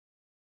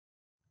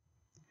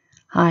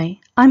Hi,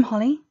 I'm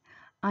Holly.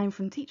 I'm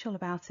from Teach All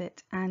About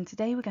It, and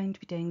today we're going to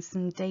be doing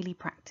some daily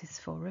practice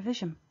for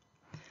revision.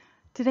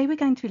 Today we're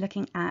going to be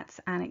looking at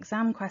an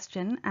exam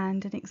question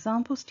and an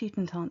example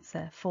student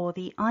answer for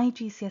the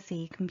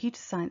iGCSE Computer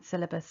Science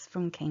syllabus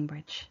from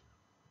Cambridge.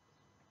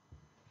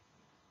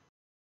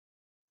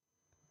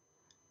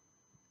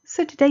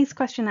 So today's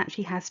question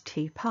actually has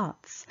two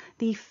parts.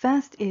 The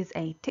first is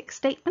a tick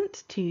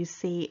statement to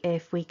see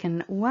if we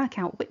can work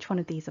out which one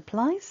of these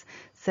applies.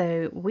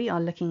 So we are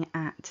looking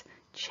at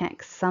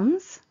check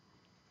sums,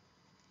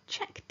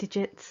 check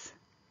digits,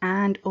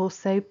 and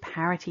also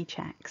parity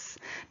checks.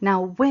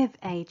 Now with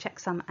a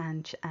checksum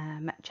and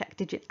check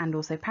digit and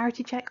also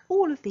parity check,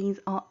 all of these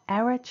are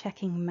error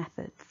checking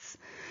methods.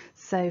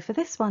 So for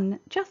this one,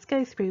 just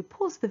go through,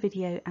 pause the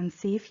video and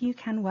see if you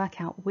can work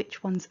out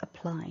which ones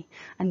apply.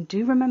 And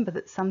do remember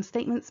that some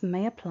statements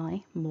may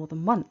apply more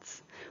than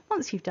once.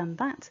 Once you've done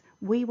that,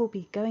 we will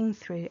be going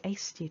through a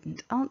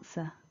student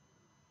answer.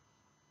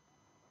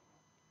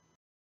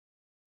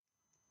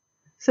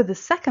 So the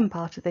second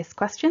part of this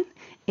question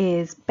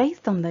is,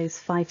 based on those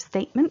 5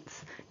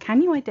 statements,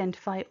 can you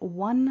identify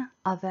one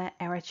other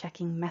error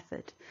checking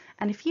method?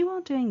 And if you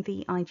are doing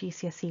the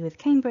iGCSE with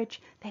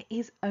Cambridge, there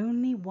is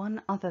only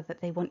one other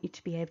that they want you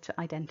to be able to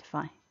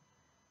identify.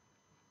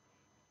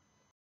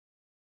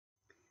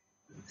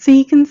 So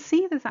you can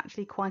see there's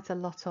actually quite a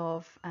lot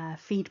of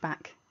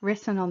feedback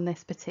written on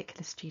this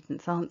particular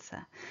student's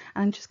answer.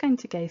 And I'm just going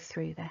to go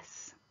through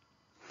this.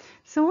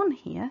 So on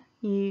here,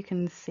 you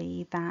can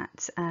see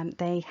that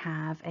they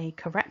have a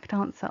correct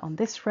answer on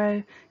this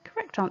row,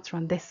 correct answer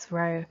on this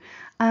row.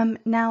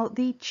 Now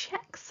the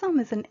checksum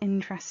is an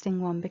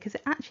interesting one because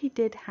it actually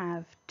did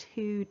have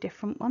 2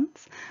 different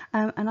ones.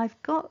 And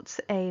I've got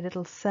a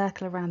little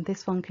circle around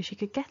this one because you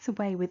could get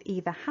away with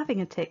either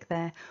having a tick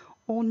there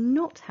or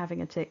not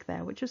having a tick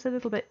there, which was a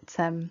little bit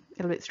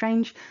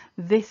strange.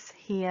 This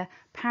here,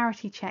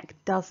 parity check,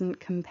 doesn't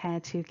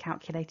compare to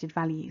calculated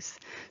values.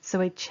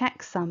 So a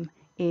checksum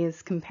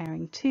is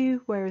comparing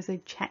 2, whereas a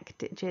check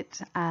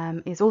digit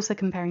is also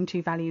comparing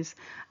 2 values,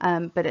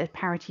 but a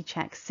parity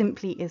check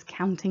simply is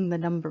counting the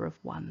number of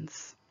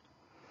ones.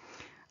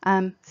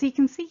 So you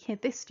can see here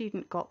this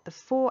student got the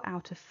 4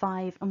 out of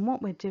 5, and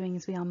what we're doing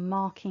is we are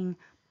marking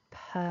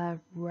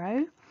per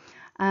row.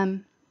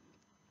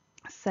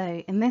 So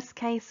in this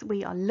case,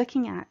 we are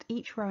looking at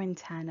each row in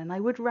turn, and I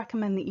would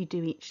recommend that you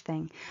do each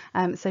thing.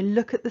 So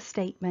look at the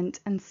statement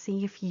and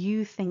see if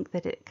you think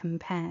that it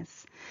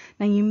compares.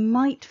 Now you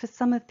might, for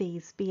some of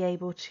these, be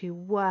able to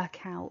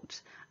work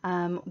out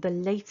the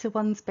later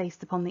ones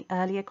based upon the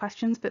earlier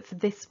questions, but for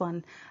this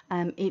one,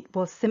 it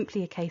was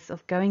simply a case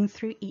of going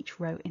through each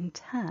row in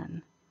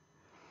turn.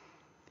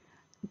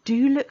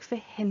 Do look for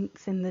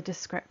hints in the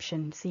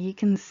description. So you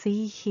can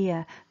see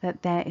here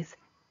that there is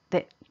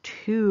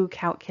 2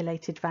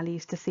 calculated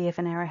values to see if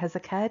an error has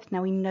occurred.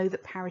 Now we know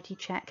that parity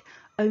check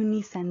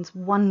only sends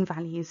 1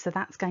 value, so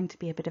that's going to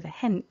be a bit of a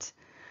hint.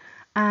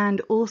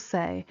 And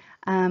also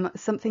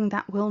something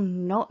that will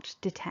not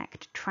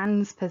detect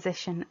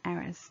transposition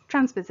errors.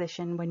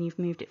 Transposition when you've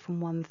moved it from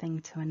one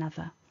thing to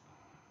another.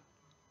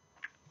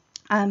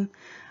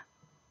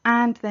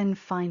 And then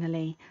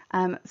finally,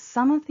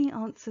 some of the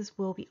answers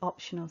will be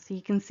optional. So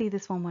you can see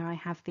this one where I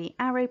have the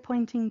arrow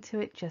pointing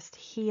to it just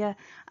here.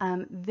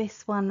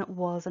 This one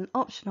was an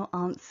optional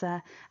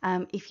answer.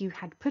 If you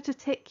had put a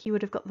tick, you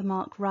would have got the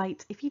mark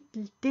right. If you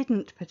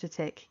didn't put a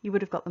tick, you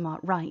would have got the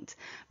mark right.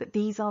 But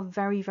these are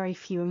very, very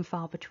few and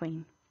far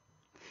between.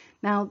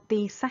 Now,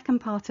 the second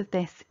part of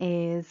this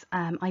is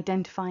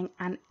identifying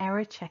an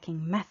error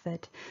checking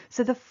method.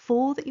 So the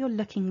 4 that you're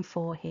looking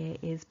for here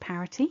is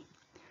parity.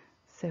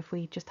 So if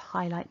we just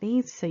highlight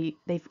these, so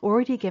they've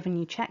already given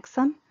you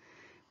checksum,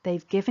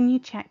 they've given you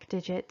check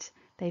digit,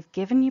 they've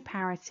given you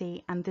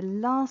parity, and the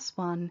last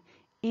one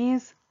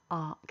is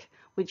ARQ,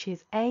 which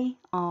is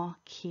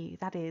ARQ,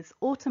 that is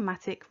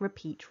automatic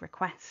repeat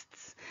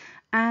requests.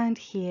 And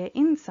here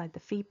inside the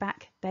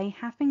feedback, they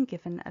have been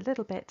given a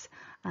little bit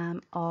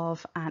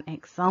of an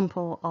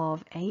example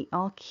of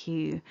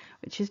ARQ,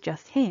 which is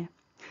just here.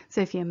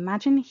 So if you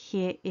imagine,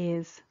 here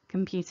is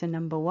computer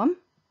number 1.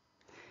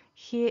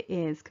 Here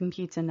is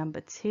computer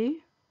number 2,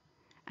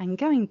 and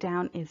going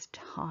down is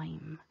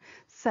time.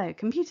 So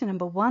computer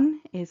number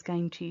 1 is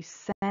going to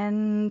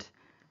send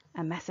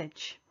a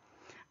message,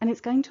 and it's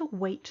going to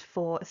wait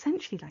for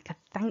essentially like a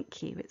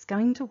thank you. It's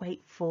going to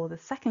wait for the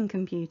second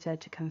computer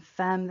to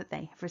confirm that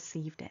they have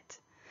received it.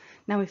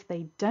 Now, if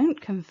they don't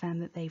confirm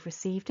that they've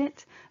received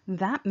it,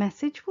 that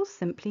message will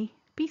simply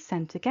be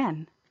sent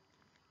again.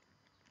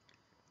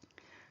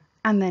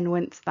 And then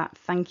once that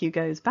thank you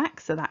goes back,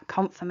 so that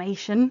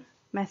confirmation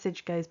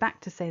message goes back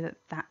to say that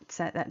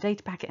that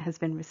data packet has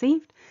been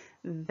received,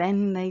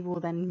 then they will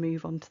then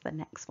move on to the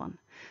next one.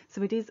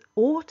 So it is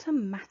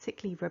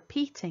automatically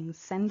repeating,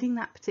 sending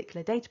that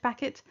particular data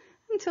packet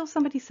until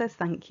somebody says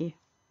thank you.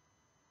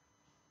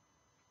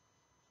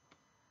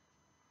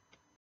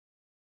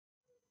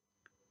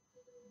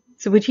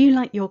 So would you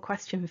like your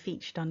question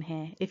featured on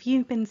here? If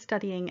you've been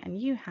studying and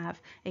you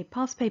have a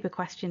past paper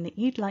question that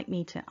you'd like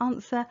me to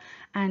answer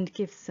and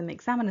give some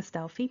examiner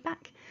style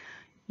feedback,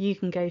 you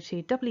can go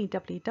to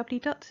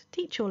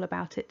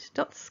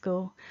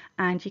www.teachallaboutit.school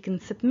and you can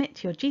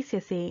submit your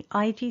GCSE,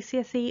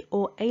 iGCSE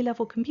or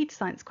A-level computer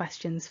science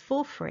questions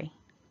for free.